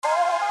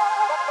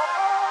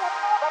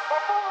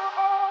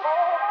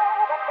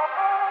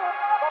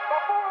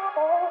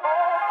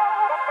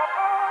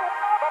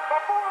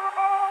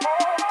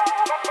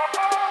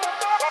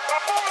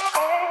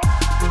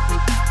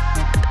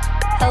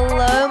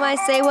my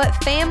Say What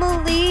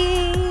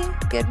family.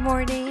 Good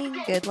morning,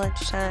 good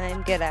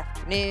lunchtime, good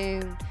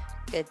afternoon,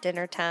 good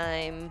dinner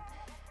time.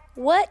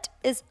 What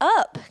is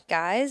up,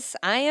 guys?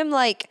 I am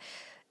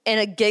in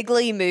a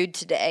giggly mood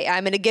today.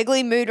 I'm in a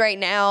giggly mood right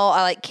now.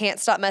 I can't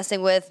stop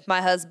messing with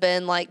my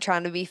husband,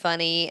 trying to be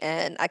funny,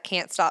 and I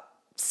can't stop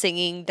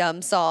singing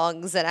dumb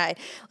songs. And I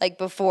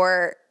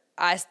before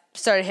I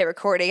started hit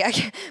recording,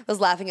 I was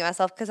laughing at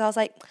myself because I was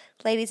like,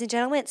 ladies and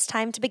gentlemen, it's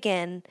time to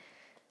begin.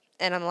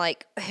 And I'm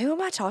like, who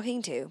am I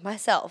talking to?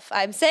 Myself.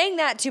 I'm saying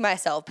that to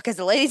myself because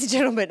the ladies and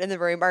gentlemen in the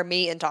room are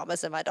me and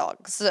Thomas and my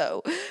dog.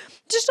 So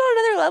just on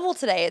another level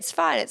today. It's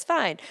fine. It's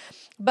fine.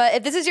 But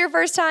if this is your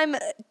first time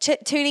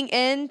tuning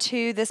in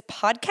to this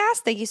podcast,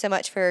 thank you so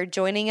much for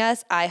joining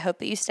us. I hope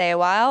that you stay a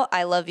while.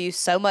 I love you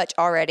so much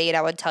already, and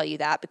I would tell you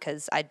that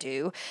because I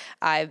do.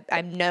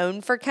 I'm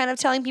known for kind of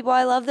telling people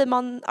I love them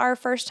on our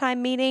first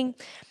time meeting.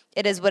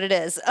 It is what it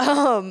is.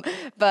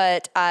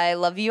 But I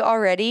love you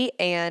already,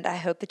 and I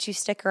hope that you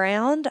stick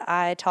around.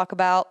 I talk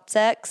about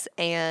sex,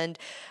 and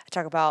I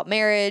talk about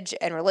marriage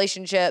and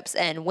relationships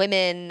and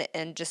women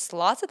and just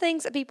lots of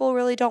things that people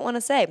really don't want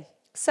to say.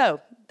 So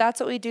that's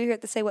what we do here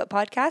at the Say What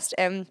podcast,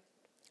 and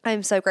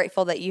I'm so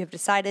grateful that you have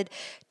decided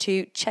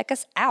to check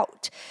us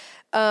out.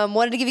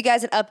 Wanted to give you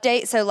guys an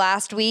update. So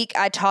last week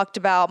I talked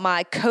about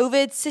my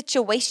COVID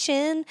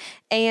situation,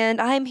 and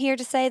I'm here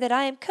to say that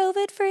I am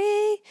COVID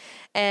free.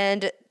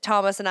 And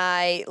Thomas and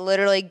I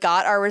literally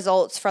got our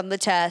results from the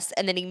test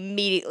and then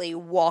immediately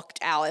walked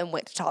out and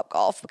went to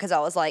Topgolf because I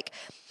was like,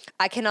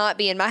 I cannot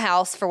be in my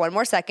house for one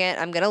more second.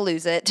 I'm going to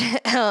lose it.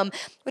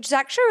 Which is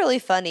actually really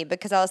funny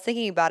because I was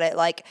thinking about it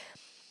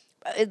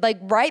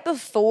right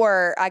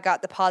before I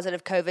got the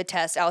positive COVID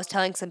test, I was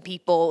telling some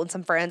people and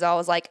some friends, I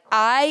was like,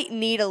 I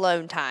need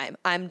alone time.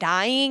 I'm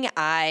dying.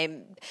 I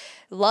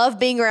love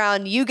being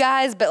around you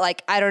guys,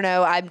 but I don't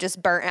know. I'm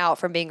just burnt out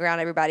from being around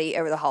everybody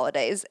over the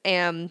holidays.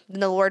 And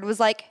the Lord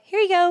was like, here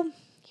you go.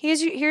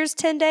 Here's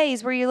 10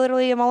 days where you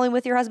literally am only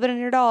with your husband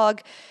and your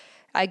dog.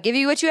 I give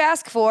you what you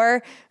ask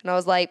for. And I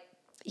was like,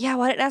 yeah,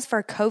 well, I didn't ask for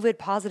a COVID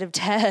positive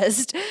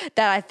test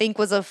that I think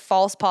was a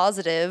false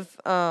positive.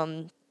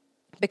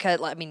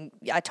 Because,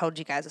 I told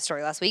you guys a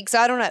story last week, so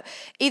I don't know.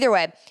 Either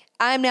way,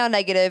 I'm now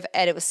negative,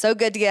 and it was so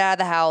good to get out of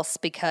the house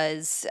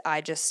because I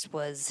just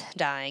was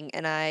dying.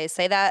 And I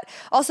say that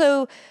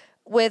also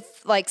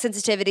with,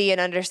 sensitivity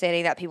and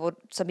understanding that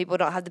some people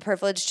don't have the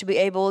privilege to be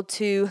able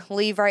to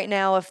leave right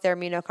now if they're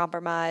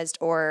immunocompromised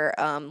or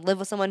live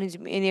with someone who's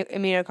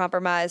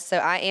immunocompromised. So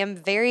I am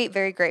very,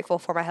 very grateful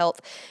for my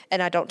health,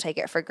 and I don't take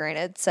it for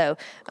granted. So,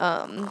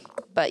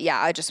 but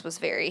yeah, I just was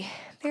very,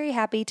 very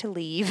happy to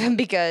leave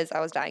because I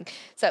was dying.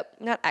 So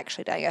not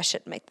actually dying. I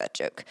shouldn't make that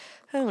joke.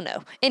 Oh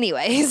no.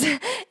 Anyways,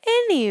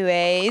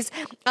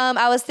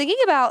 I was thinking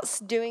about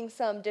doing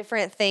some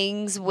different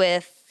things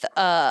with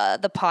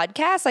the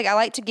podcast. I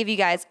like to give you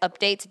guys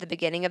updates at the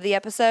beginning of the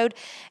episode.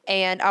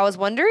 And I was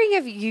wondering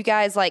if you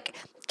guys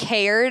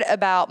cared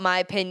about my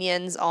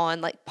opinions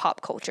on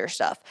pop culture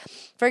stuff.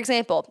 For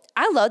example,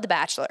 I love The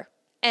Bachelor,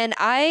 and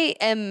I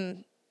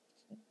am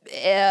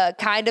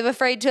kind of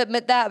afraid to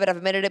admit that, but I've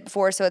admitted it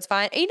before, so it's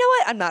fine. And you know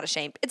what? I'm not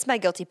ashamed. It's my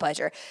guilty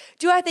pleasure.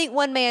 Do I think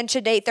one man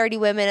should date 30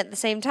 women at the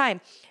same time?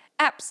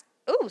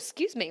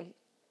 Excuse me.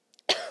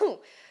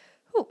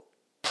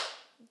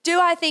 Do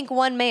I think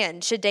one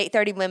man should date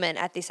 30 women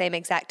at the same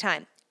exact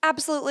time?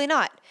 Absolutely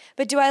not.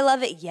 But do I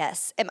love it?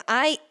 Yes. Am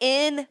I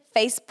in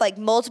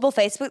multiple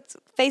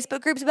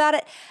Facebook groups about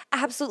it?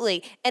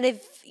 Absolutely. And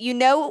if you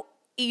know,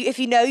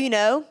 you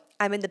know,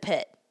 I'm in the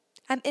pit.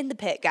 I'm in the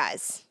pit,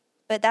 guys.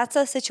 But that's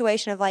a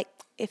situation of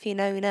if you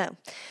know, you know.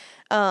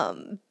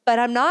 But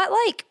I'm not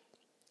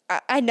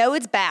I know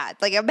it's bad.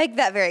 I make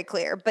that very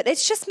clear. But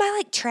it's just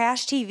my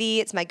trash TV.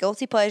 It's my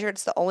guilty pleasure.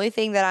 It's the only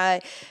thing that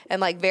I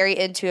am very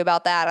into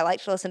about that. I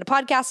like to listen to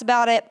podcasts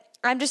about it.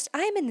 I'm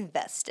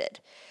invested.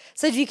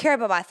 So do you care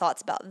about my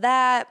thoughts about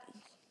that?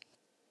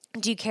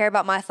 Do you care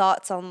about my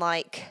thoughts on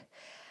I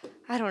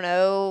don't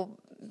know,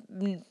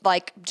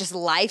 just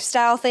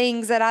lifestyle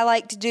things that I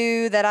like to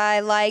do, that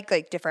I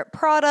like different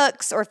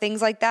products or things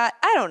like that?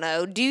 I don't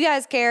know. Do you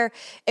guys care?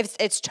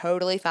 It's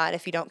totally fine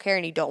if you don't care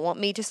and you don't want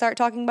me to start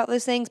talking about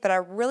those things, but I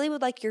really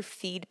would like your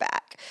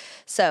feedback.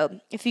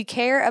 So if you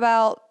care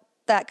about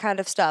that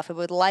kind of stuff and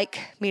would like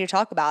me to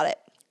talk about it,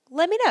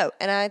 let me know.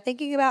 And I'm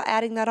thinking about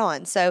adding that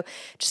on. So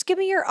just give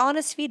me your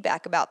honest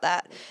feedback about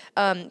that.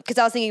 Because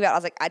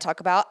I talk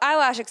about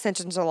eyelash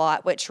extensions a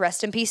lot, which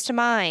rest in peace to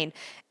mine.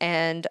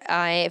 And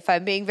if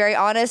I'm being very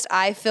honest,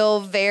 I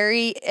feel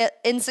very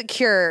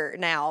insecure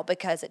now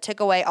because it took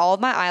away all of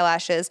my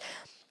eyelashes.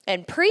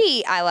 And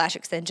pre-eyelash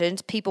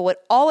extensions, people would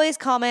always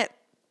comment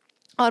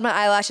on my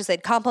eyelashes.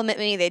 They'd compliment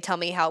me. They'd tell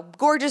me how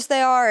gorgeous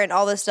they are and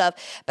all this stuff.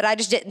 But I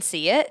just didn't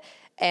see it.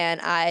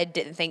 And I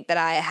didn't think that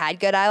I had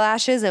good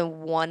eyelashes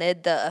and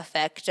wanted the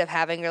effect of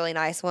having really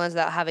nice ones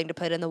without having to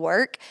put in the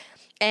work.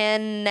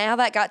 And now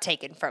that got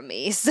taken from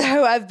me. So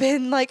I've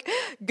been like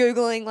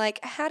Googling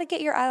like how to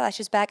get your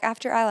eyelashes back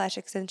after eyelash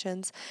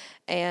extensions.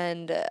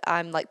 And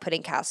I'm like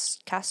putting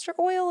castor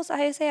oil, is that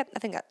how you say it? I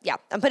think, yeah,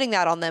 I'm putting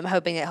that on them,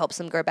 hoping it helps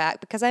them grow back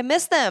because I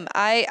miss them.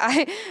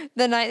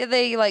 The night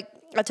that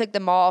I took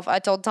them off, I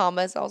told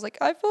Thomas, I was like,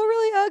 I feel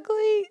really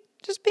ugly.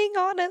 Just being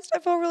honest, I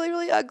feel really,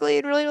 really ugly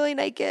and really, really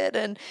naked.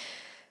 And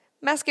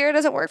mascara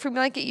doesn't work for me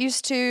like it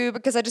used to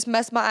because I just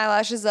mess my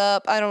eyelashes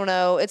up. I don't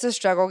know. It's a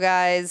struggle,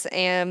 guys.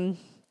 And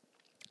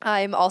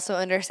I'm also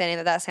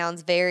understanding that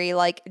sounds very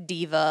like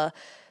diva,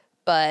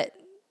 but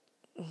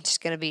I'm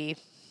just going to be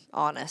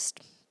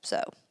honest.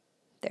 So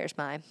there's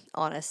my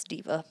honest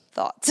diva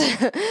thoughts.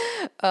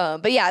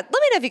 But yeah, let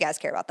me know if you guys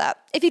care about that.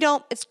 If you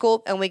don't, it's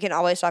cool. And we can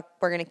always talk.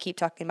 We're going to keep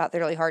talking about the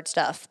really hard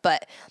stuff.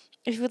 But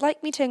if you would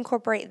like me to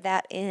incorporate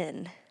that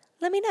in,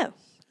 let me know.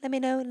 Let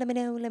me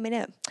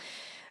know.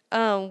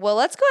 Well,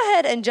 let's go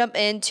ahead and jump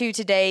into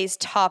today's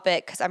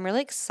topic because I'm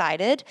really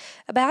excited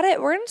about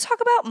it. We're going to talk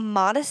about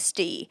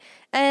modesty.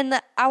 And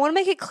I want to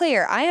make it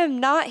clear, I am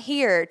not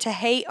here to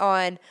hate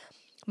on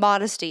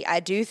modesty. I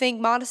do think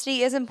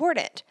modesty is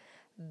important,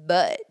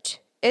 but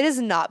it has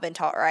not been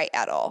taught right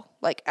at all.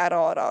 Like at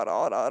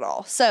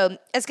all. So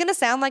it's going to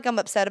sound like I'm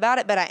upset about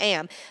it, but I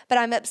am. But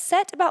I'm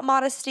upset about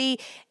modesty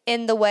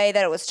in the way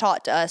that it was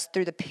taught to us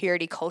through the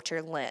purity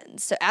culture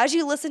lens. So as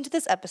you listen to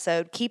this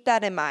episode, keep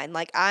that in mind.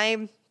 Like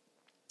I'm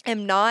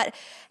not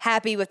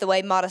happy with the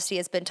way modesty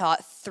has been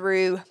taught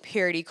through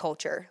purity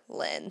culture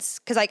lens.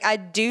 Because, like, I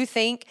do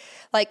think,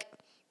 like,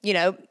 you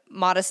know,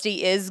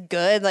 modesty is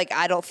good. Like,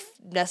 I don't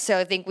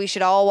necessarily think we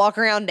should all walk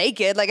around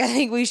naked. Like, I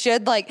think we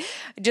should, like,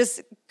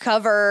 just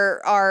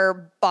cover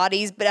our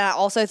bodies. But I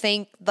also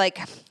think, like,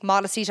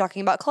 modesty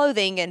talking about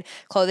clothing, and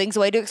clothing's a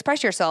way to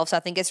express yourself. So I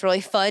think it's really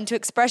fun to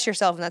express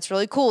yourself, and that's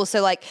really cool.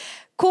 So, like,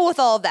 cool with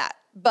all of that.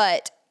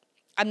 But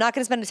I'm not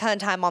going to spend a ton of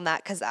time on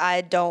that because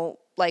I don't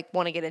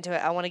want to get into it.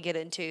 I want to get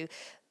into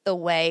the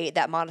way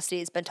that modesty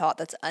has been taught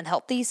that's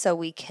unhealthy so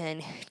we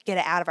can get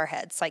it out of our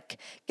heads. Like,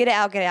 get it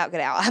out.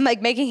 I'm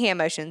like making hand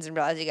motions and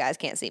realize you guys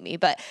can't see me,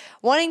 but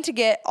wanting to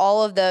get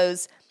all of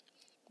those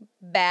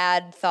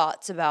bad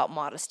thoughts about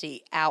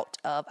modesty out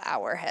of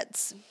our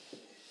heads.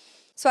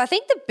 So I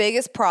think the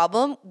biggest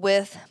problem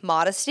with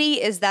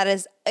modesty is that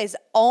is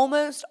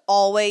almost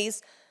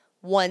always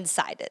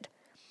one-sided.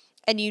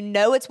 And you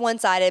know it's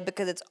one-sided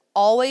because it's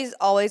always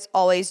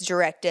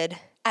directed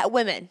at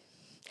women.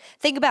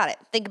 Think about it.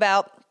 Think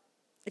about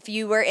if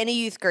you were in a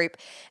youth group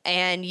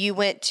and you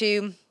went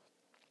to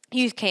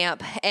youth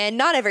camp, and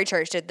not every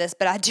church did this,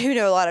 but I do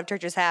know a lot of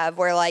churches have,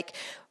 where like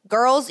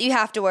girls, you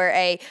have to wear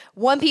a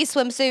one-piece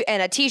swimsuit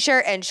and a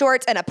t-shirt and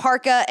shorts and a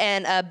parka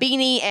and a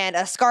beanie and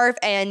a scarf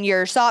and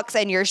your socks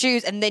and your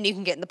shoes, and then you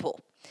can get in the pool.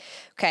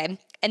 Okay?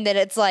 And then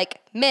it's like,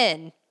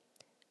 men,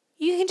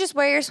 you can just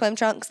wear your swim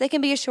trunks. They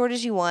can be as short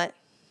as you want.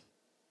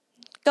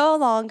 Go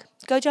along.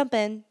 Go jump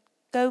in.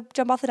 Go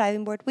jump off the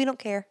diving board. We don't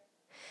care.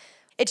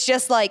 It's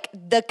just like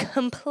the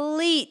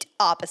complete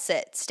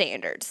opposite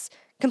standards.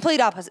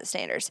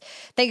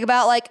 Think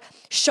about like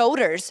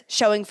shoulders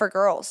showing for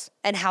girls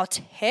and how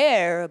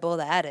terrible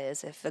that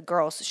is if a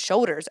girl's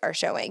shoulders are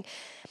showing.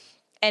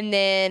 And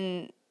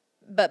then,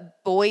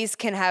 but boys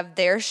can have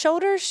their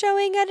shoulders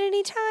showing at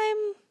any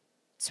time.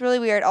 It's really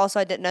weird. Also,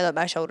 I didn't know that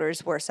my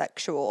shoulders were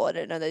sexual. I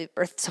didn't know they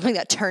were something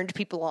that turned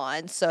people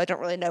on, so I don't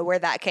really know where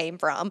that came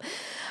from.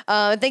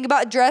 Think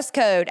about dress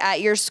code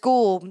at your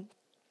school,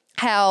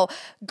 how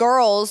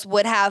girls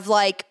would have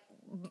like,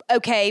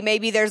 okay,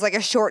 maybe there's like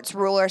a shorts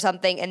rule or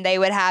something, and they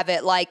would have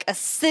it like a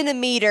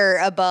centimeter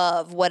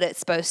above what it's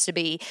supposed to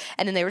be,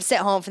 and then they would sit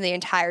home for the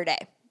entire day.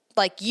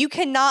 Like, you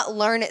cannot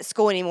learn at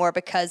school anymore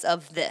because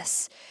of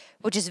this,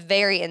 which is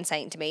very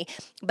insane to me.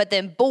 But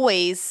then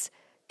boys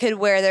could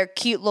wear their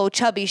cute little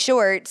chubby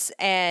shorts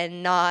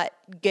and not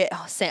get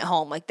sent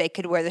home. Like, they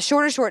could wear the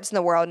shortest shorts in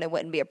the world and it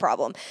wouldn't be a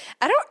problem.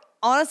 I don't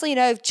honestly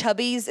know if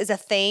chubbies is a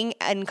thing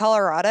in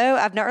Colorado.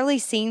 I've not really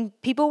seen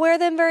people wear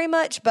them very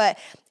much, but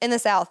in the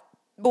South,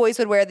 boys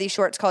would wear these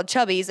shorts called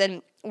chubbies.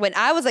 And when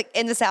I was like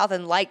in the South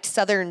and liked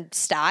Southern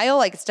style,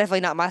 like it's definitely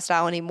not my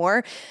style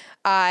anymore,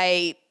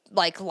 I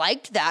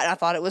liked that. I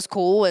thought it was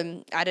cool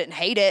and I didn't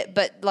hate it,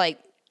 but like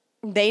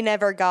they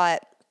never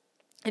got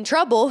in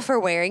trouble for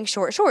wearing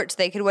short shorts.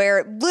 They could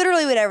wear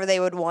literally whatever they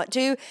would want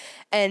to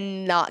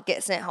and not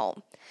get sent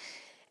home.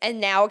 And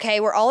now, okay,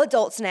 we're all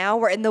adults now.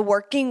 We're in the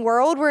working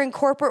world. We're in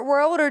corporate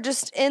world or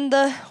just in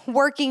the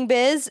working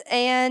biz.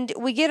 And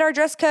we get our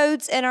dress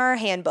codes and our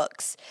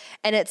handbooks.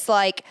 And it's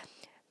like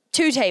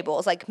 2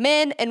 tables, like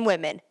men and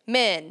women.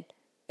 Men,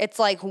 it's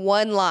like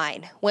 1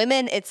 line.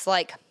 Women, it's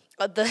like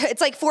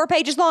 4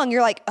 pages long.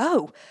 You're like,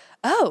 oh,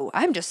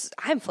 I'm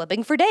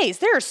flipping for days.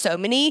 There are so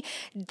many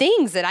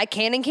things that I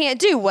can and can't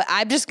do.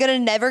 I'm just going to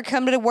never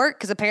come to work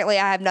because apparently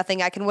I have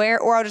nothing I can wear,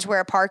 or I'll just wear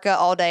a parka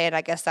all day and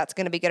I guess that's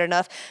going to be good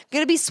enough.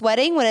 Going to be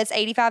sweating when it's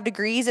 85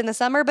 degrees in the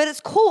summer, but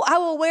it's cool. I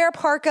will wear a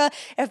parka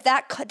if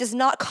that does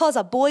not cause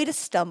a boy to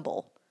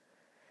stumble.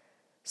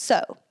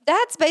 So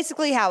that's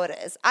basically how it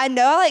is. I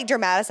know I like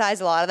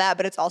dramatize a lot of that,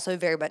 but it's also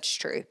very much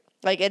true.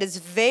 Like it is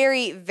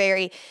very,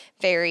 very,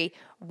 very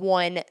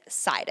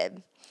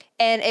one-sided.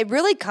 And it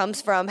really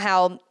comes from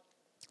how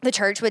the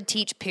church would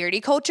teach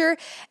purity culture,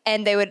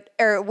 and they would,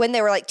 or when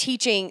they were like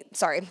teaching,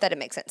 sorry, that didn't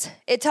make sense.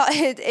 It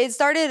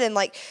started in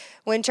like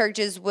when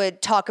churches would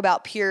talk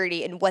about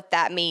purity and what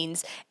that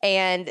means,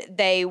 and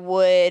they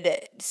would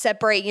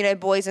separate,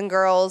 boys and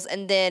girls,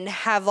 and then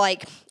have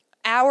like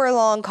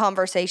hour-long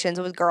conversations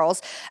with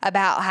girls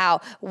about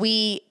how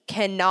we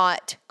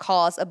cannot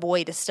cause a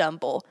boy to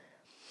stumble.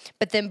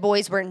 But then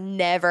boys were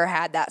never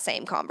had that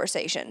same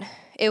conversation.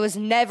 It was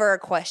never a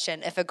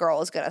question if a girl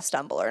is going to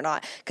stumble or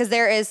not. Because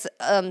there is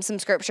some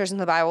scriptures in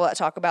the Bible that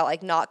talk about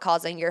like not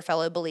causing your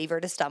fellow believer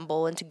to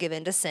stumble and to give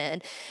in to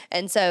sin.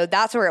 And so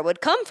that's where it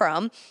would come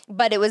from.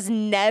 But it was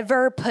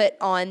never put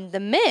on the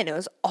men. It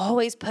was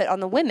always put on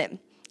the women.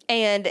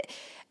 And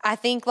I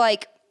think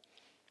like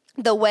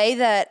the way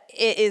that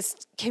it is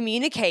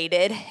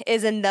communicated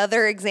is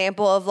another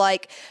example of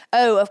like,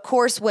 oh, of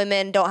course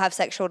women don't have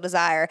sexual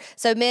desire.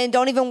 So men,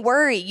 don't even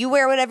worry. You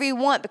wear whatever you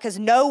want because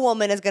no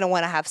woman is going to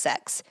want to have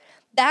sex.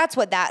 That's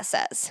what that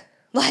says.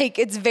 Like,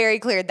 it's very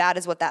clear that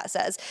is what that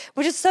says,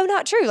 which is so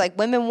not true. Like,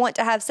 women want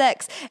to have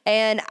sex.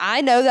 And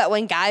I know that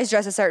when guys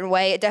dress a certain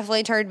way, it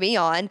definitely turned me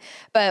on.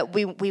 But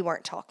we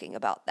weren't talking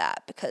about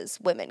that because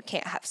women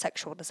can't have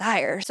sexual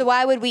desire. So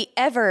why would we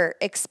ever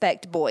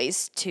expect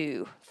boys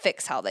to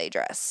fix how they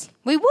dress?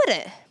 We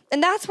wouldn't.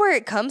 And that's where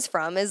it comes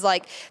from, is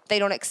like they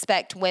don't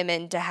expect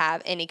women to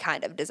have any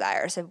kind of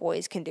desire, so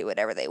boys can do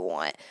whatever they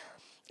want.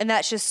 And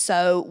that's just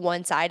so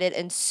one-sided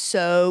and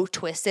so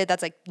twisted.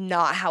 That's like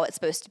not how it's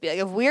supposed to be. Like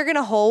if we're going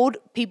to hold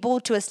people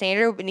to a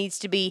standard, it needs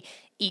to be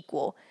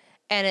equal.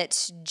 And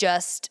it's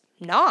just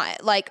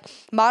not. Like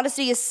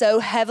modesty is so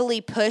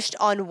heavily pushed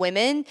on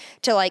women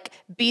to like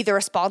be the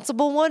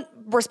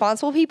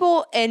responsible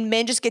people, and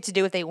men just get to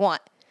do what they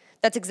want.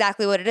 That's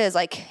exactly what it is.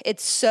 Like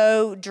it's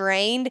so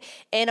drained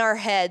in our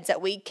heads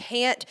that we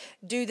can't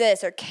do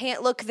this or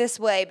can't look this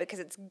way because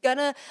it's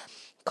gonna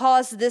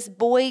cause this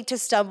boy to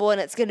stumble and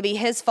it's going to be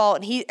his fault,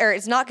 and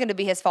it's not going to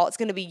be his fault, it's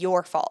going to be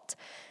your fault.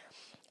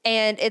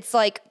 And it's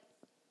like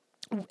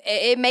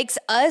it makes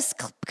us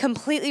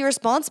completely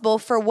responsible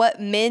for what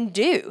men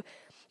do.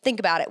 Think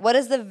about it. What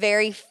is the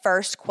very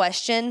first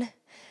question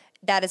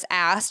that is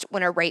asked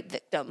when a rape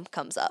victim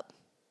comes up?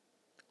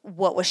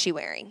 What was she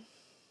wearing?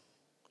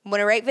 When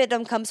a rape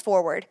victim comes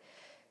forward,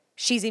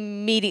 she's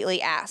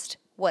immediately asked,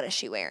 what is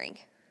she wearing?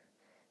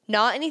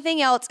 Not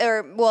anything else,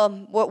 or, well,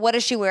 what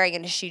is she wearing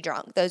and is she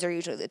drunk? Those are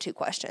usually the two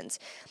questions.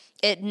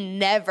 It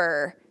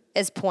never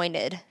is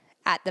pointed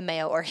at the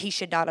male, or he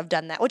should not have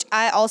done that, which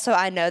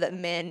I know that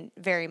men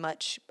very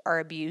much are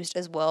abused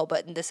as well,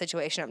 but in this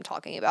situation I'm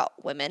talking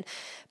about women.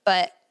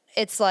 But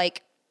it's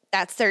like,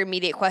 that's their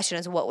immediate question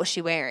is, what was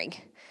she wearing?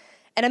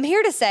 And I'm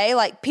here to say,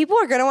 like, people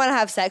are going to want to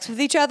have sex with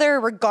each other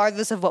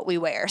regardless of what we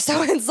wear.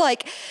 So it's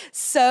like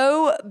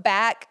so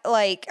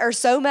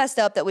so messed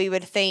up that we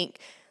would think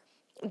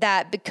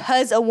that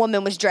because a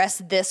woman was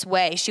dressed this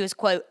way, she was,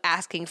 quote,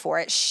 asking for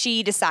it.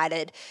 She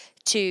decided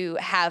to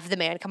have the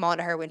man come on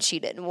to her when she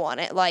didn't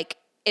want it. Like,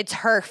 it's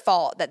her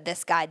fault that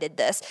this guy did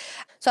this.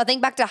 So I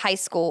think back to high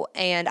school,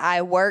 and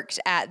I worked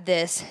at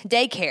this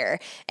daycare,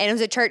 and it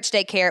was a church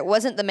daycare. It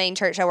wasn't the main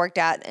church I worked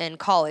at in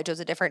college. It was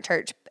a different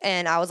church,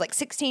 and I was like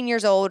 16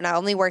 years old, and I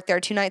only worked there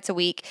 2 nights a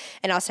week,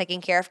 and I was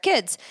taking care of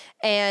kids.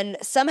 And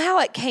somehow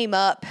it came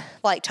up,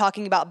 like,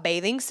 talking about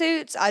bathing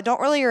suits. I don't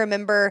really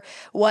remember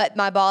what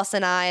my boss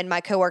and I and my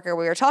coworker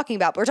we were talking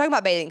about, but we were talking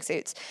about bathing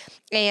suits.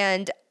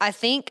 And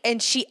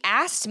she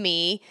asked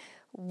me,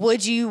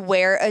 would you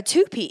wear a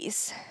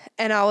two-piece?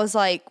 And I was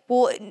like,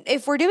 well,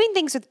 if we're doing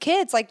things with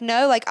kids, like,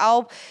 no, like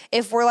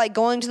if we're like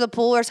going to the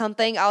pool or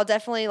something, I'll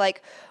definitely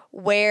like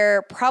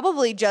wear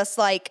probably just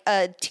like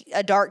a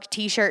dark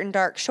t-shirt and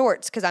dark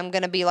shorts, because I'm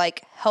going to be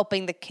like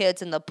helping the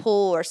kids in the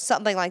pool or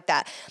something like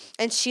that.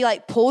 And she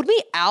like pulled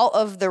me out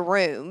of the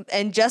room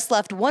and just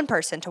left one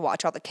person to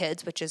watch all the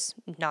kids, which is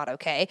not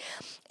okay,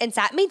 and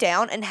sat me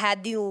down and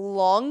had the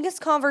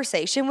longest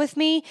conversation with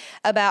me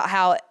about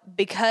how,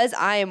 because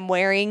I am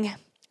wearing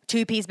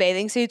two-piece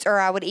bathing suits, or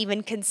I would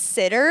even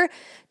consider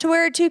to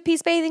wear a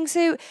two-piece bathing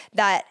suit,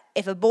 that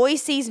if a boy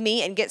sees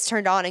me and gets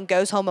turned on and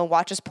goes home and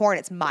watches porn,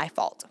 it's my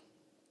fault.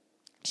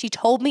 She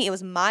told me it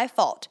was my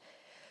fault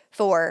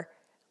for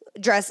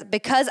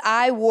because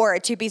I wore a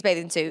two-piece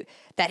bathing suit,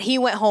 that he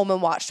went home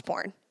and watched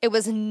porn. It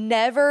was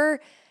never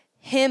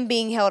him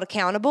being held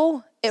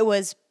accountable. It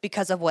was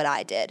because of what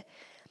I did.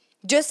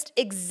 Just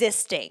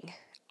existing.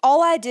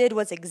 All I did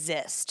was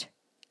exist,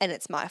 and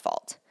it's my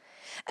fault.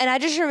 And I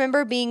just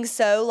remember being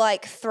so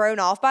like thrown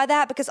off by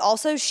that, because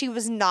also she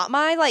was not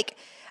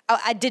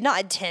I did not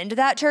attend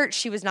that church.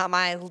 She was not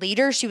my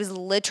leader. She was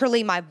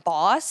literally my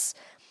boss.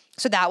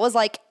 So that was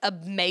like a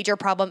major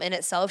problem in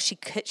itself.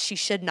 She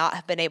should not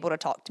have been able to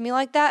talk to me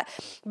like that.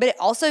 But it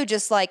also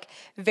just like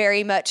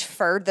very much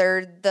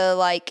furthered the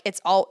like,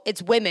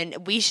 it's women.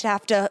 We should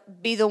have to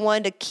be the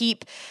one to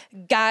keep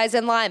guys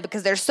in line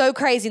because they're so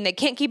crazy and they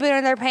can't keep it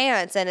in their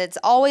pants. And it's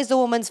always the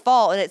woman's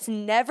fault. And it's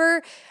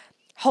never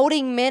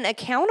holding men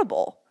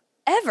accountable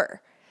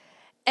ever.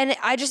 And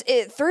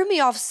it threw me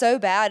off so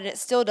bad, and it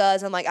still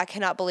does. I'm like, I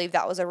cannot believe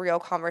that was a real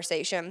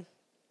conversation.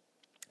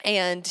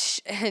 And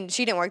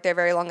she didn't work there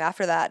very long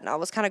after that. And I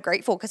was kind of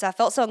grateful because I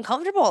felt so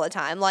uncomfortable all the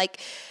time. Like,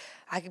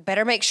 I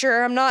better make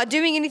sure I'm not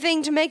doing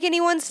anything to make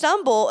anyone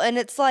stumble. And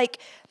it's like,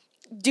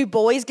 do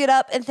boys get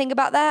up and think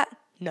about that?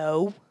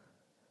 No.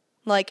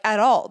 Like, at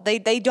all. They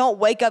don't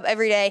wake up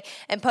every day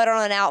and put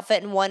on an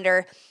outfit and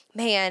wonder,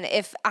 man,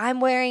 if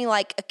I'm wearing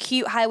like a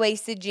cute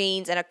high-waisted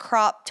jeans and a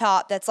crop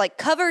top that's like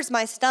covers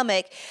my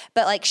stomach,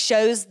 but like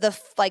shows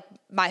like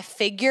my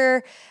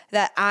figure,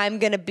 that I'm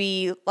going to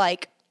be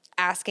like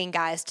asking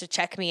guys to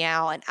check me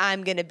out, and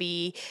I'm going to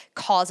be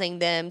causing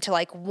them to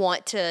like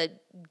want to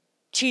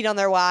cheat on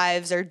their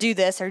wives or do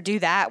this or do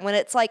that, when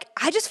it's like,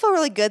 I just feel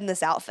really good in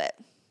this outfit.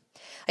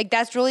 Like,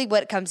 that's really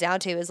what it comes down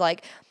to, is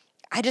like,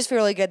 I just feel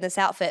really good in this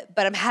outfit,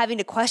 but I'm having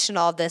to question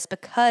all of this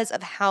because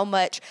of how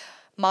much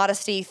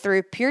modesty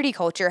through purity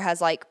culture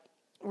has like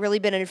really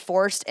been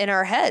enforced in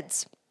our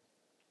heads.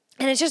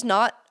 And it's just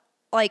not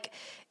like,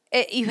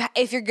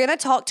 if you're going to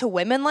talk to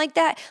women like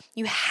that,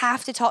 you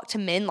have to talk to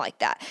men like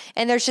that.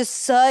 And there's just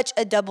such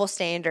a double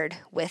standard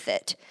with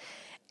it.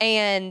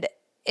 And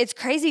it's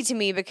crazy to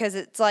me because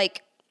it's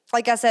like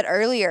I said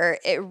earlier,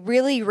 it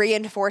really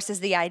reinforces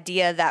the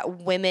idea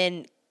that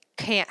women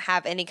can't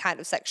have any kind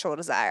of sexual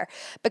desire.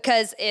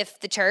 Because if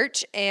the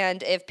church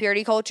and if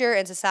purity culture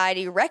and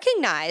society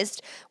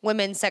recognized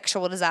women's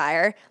sexual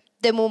desire,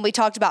 then when we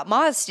talked about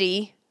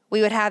modesty,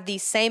 we would have the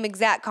same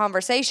exact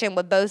conversation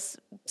with both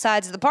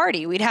sides of the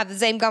party. We'd have the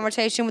same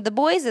conversation with the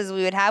boys as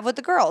we would have with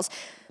the girls.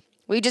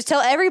 We just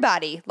tell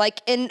everybody,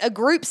 like in a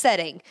group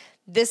setting,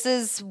 this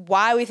is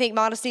why we think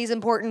modesty is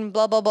important,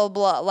 blah, blah, blah,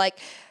 blah. Like,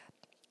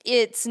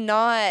 it's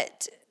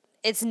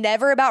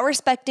never about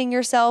respecting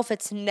yourself.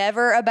 It's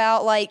never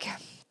about like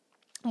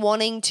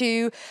wanting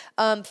to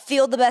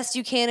feel the best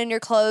you can in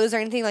your clothes or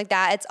anything like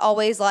that. It's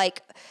always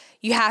like,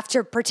 you have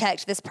to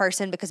protect this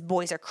person because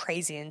boys are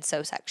crazy and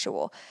so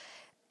sexual.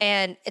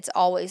 And it's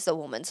always the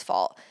woman's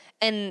fault.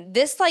 And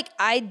this like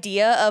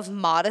idea of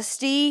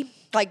modesty,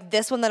 like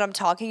this one that I'm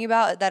talking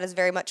about, that is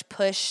very much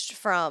pushed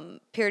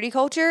from purity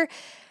culture,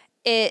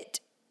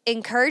 it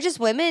encourages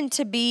women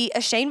to be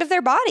ashamed of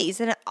their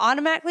bodies, and it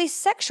automatically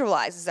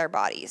sexualizes their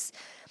bodies.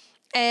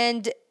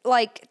 And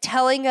like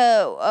telling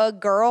a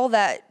girl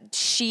that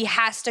she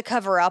has to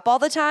cover up all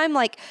the time,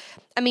 like,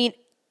 I mean,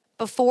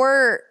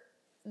 before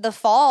the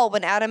fall,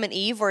 when Adam and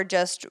Eve were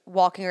just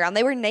walking around,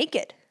 they were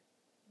naked.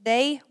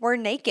 They were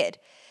naked.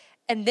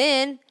 And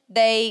then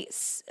they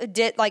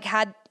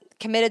had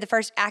committed the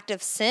first act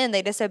of sin.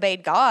 They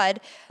disobeyed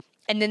God.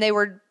 And then they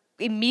were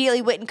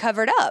immediately went and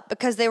covered up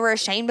because they were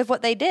ashamed of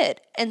what they did.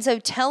 And so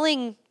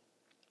telling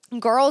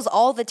girls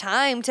all the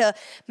time to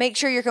make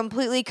sure you're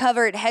completely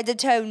covered head to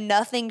toe,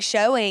 nothing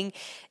showing,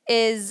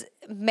 is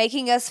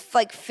making us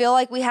like feel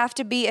like we have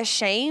to be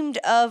ashamed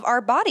of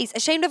our bodies,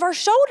 ashamed of our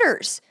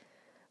shoulders,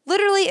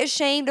 literally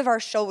ashamed of our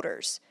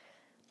shoulders.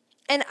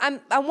 And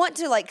I want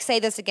to like say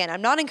this again.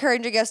 I'm not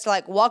encouraging us to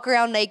like walk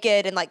around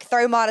naked and like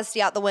throw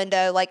modesty out the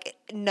window. Like,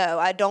 no,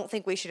 I don't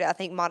think we should. I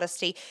think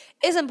modesty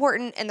is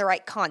important in the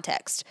right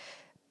context.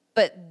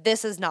 But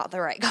this is not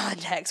the right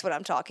context, what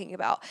I'm talking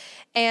about.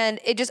 And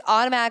it just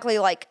automatically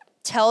like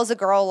tells a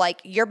girl like,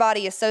 your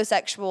body is so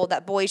sexual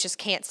that boys just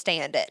can't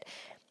stand it.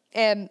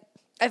 And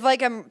I feel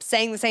like I'm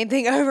saying the same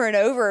thing over and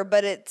over,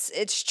 but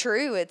it's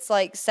true. It's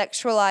like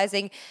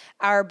sexualizing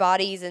our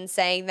bodies and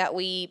saying that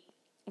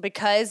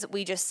because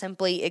we just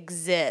simply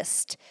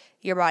exist,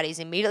 your body's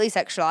immediately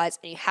sexualized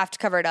and you have to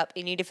cover it up.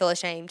 You need to feel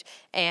ashamed.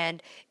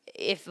 And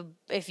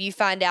if you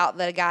find out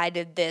that a guy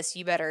did this,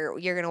 you're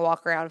going to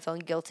walk around feeling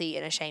guilty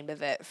and ashamed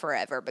of it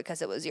forever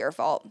because it was your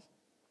fault.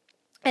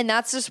 And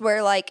that's just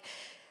where like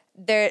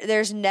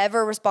there's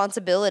never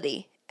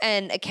responsibility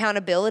and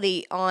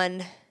accountability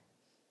on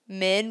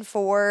men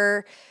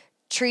for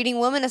treating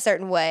women a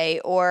certain way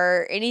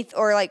or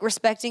like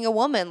respecting a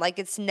woman. Like,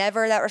 it's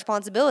never that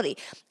responsibility.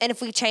 And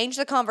if we change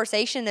the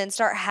conversation and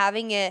start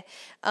having it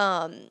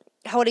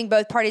holding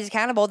both parties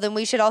accountable, then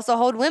we should also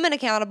hold women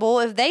accountable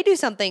if they do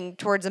something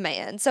towards a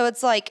man. So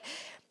it's like,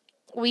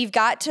 we've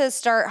got to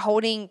start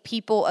holding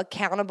people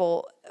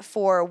accountable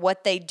for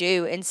what they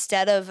do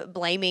instead of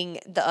blaming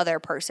the other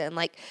person.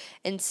 Like,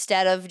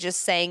 instead of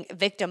just saying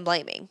victim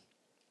blaming.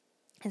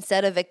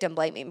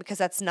 Because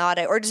that's not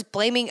it. Or just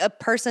blaming a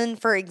person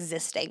for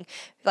existing.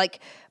 Like,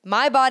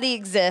 my body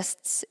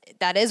exists.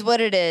 That is what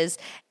it is.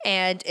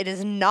 And it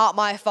is not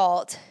my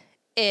fault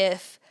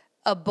if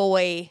a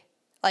boy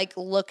like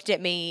looked at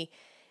me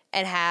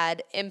and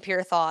had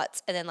impure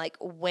thoughts and then like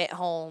went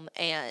home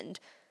and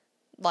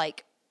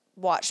like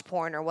watched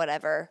porn or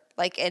whatever.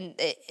 Like, and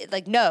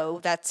like, no,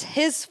 that's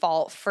his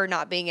fault for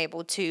not being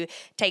able to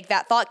take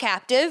that thought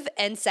captive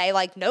and say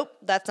like, nope,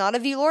 that's not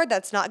of you, Lord.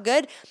 That's not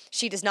good.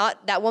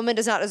 That woman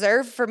does not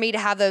deserve for me to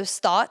have those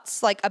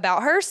thoughts like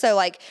about her. So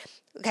like,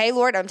 okay,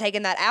 Lord, I'm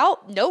taking that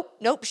out.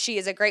 Nope. She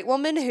is a great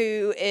woman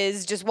who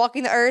is just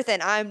walking the earth,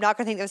 and I'm not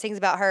going to think those things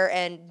about her,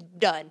 and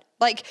done.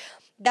 Like,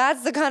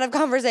 that's the kind of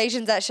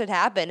conversations that should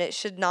happen. It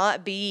should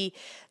not be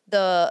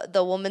the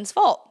woman's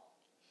fault.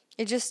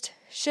 It just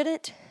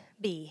shouldn't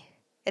be.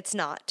 It's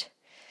not.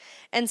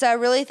 And so I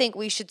really think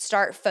we should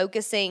start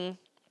focusing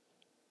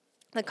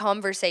the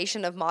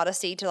conversation of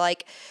modesty to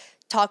like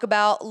talk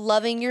about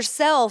loving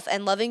yourself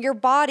and loving your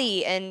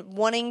body and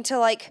wanting to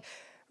like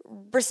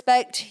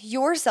respect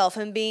yourself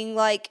and being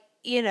like,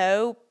 you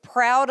know,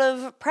 proud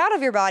of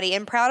your body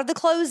and proud of the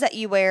clothes that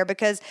you wear,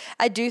 because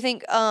I do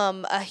think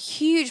a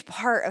huge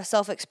part of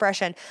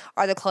self-expression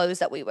are the clothes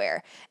that we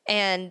wear.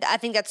 And I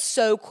think that's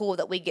so cool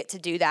that we get to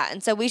do that.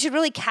 And so we should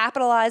really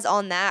capitalize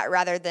on that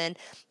rather than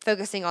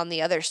focusing on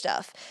the other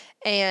stuff.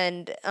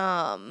 And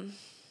I'm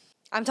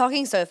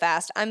talking so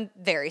fast. I'm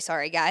very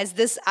sorry,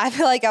 guys. I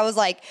feel like I was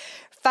like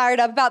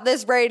fired up about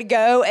this, ready to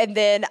go, and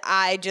then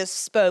I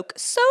just spoke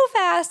so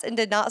fast and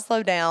did not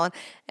slow down,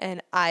 and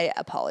I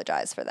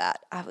apologize for that.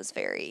 I was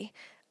very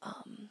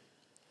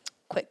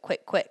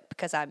quick,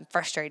 because I'm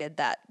frustrated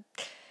that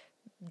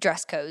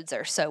dress codes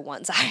are so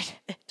one-sided.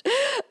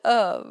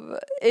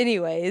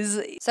 Anyways,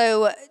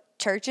 so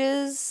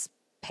churches,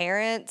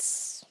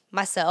 parents,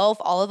 myself,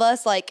 all of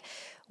us, like,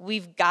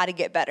 we've got to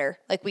get better.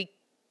 Like, we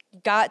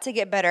got to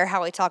get better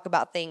how we talk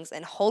about things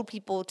and hold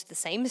people to the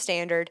same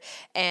standard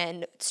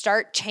and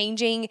start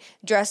changing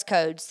dress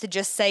codes to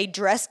just say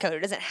dress code. It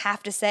doesn't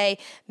have to say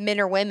men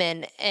or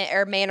women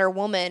or man or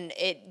woman.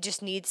 It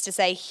just needs to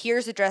say,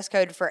 here's a dress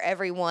code for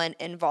everyone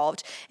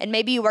involved. And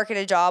maybe you work at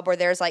a job where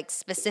there's like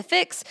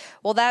specifics.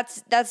 Well,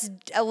 that's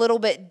a little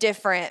bit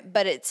different,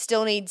 but it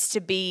still needs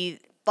to be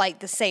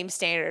like the same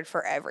standard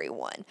for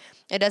everyone.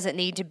 It doesn't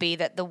need to be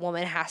that the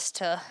woman has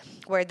to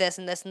wear this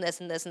and this and this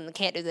and this and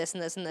can't do this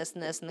and this and this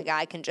and this, and the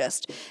guy can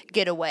just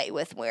get away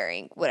with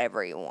wearing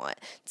whatever he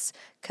wants,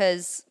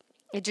 because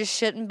it just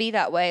shouldn't be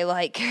that way.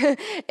 Like,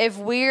 if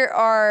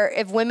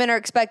women are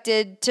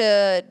expected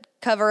to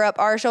cover up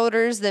our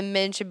shoulders, then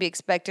men should be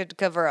expected to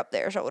cover up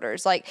their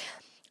shoulders. Like,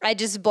 it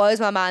just blows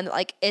my mind that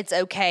like it's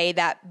okay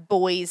that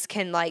boys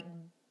can like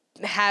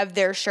have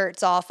their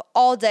shirts off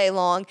all day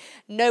long,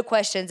 no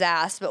questions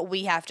asked, but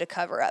we have to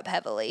cover up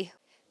heavily.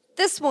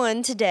 This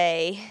one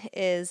today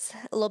is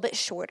a little bit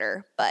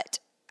shorter, but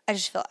I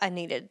just felt I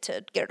needed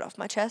to get it off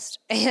my chest,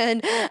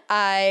 and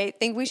I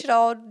think we should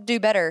all do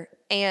better,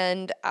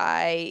 and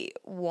I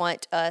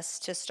want us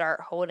to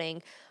start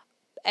holding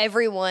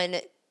everyone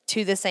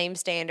to the same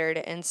standard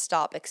and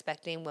stop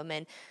expecting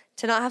women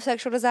to not have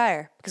sexual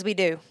desire, because we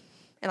do.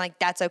 And, like,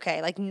 that's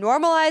okay. Like,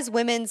 normalize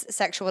women's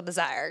sexual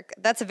desire.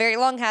 That's a very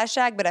long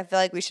hashtag, but I feel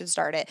like we should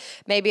start it.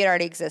 Maybe it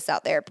already exists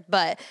out there.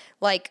 But,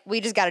 like,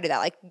 we just got to do that.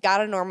 Like, got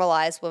to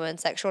normalize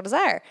women's sexual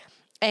desire.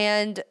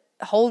 And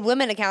hold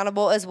women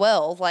accountable as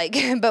well. Like,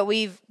 but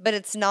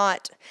it's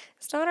not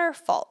our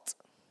fault.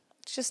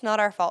 It's just not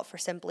our fault for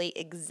simply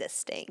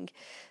existing.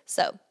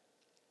 So,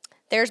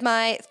 there's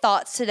my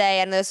thoughts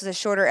today. I know this was a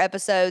shorter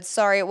episode.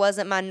 Sorry it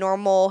wasn't my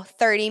normal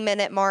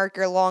 30-minute mark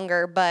or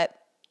longer, but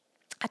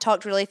I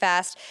talked really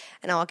fast,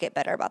 and I'll get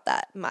better about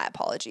that. My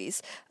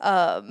apologies.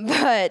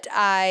 But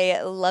I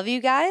love you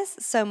guys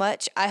so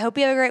much. I hope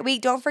you have a great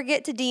week. Don't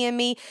forget to DM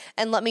me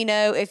and let me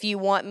know if you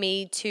want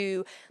me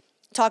to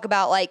talk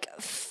about, like,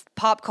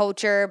 pop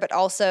culture, but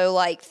also,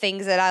 like,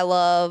 things that I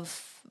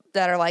love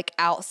that are, like,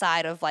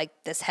 outside of, like,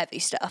 this heavy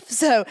stuff.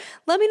 So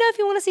let me know if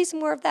you want to see some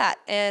more of that,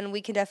 and we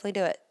can definitely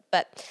do it.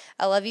 But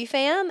I love you,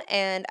 fam,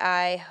 and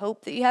I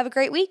hope that you have a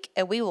great week,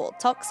 and we will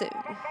talk soon.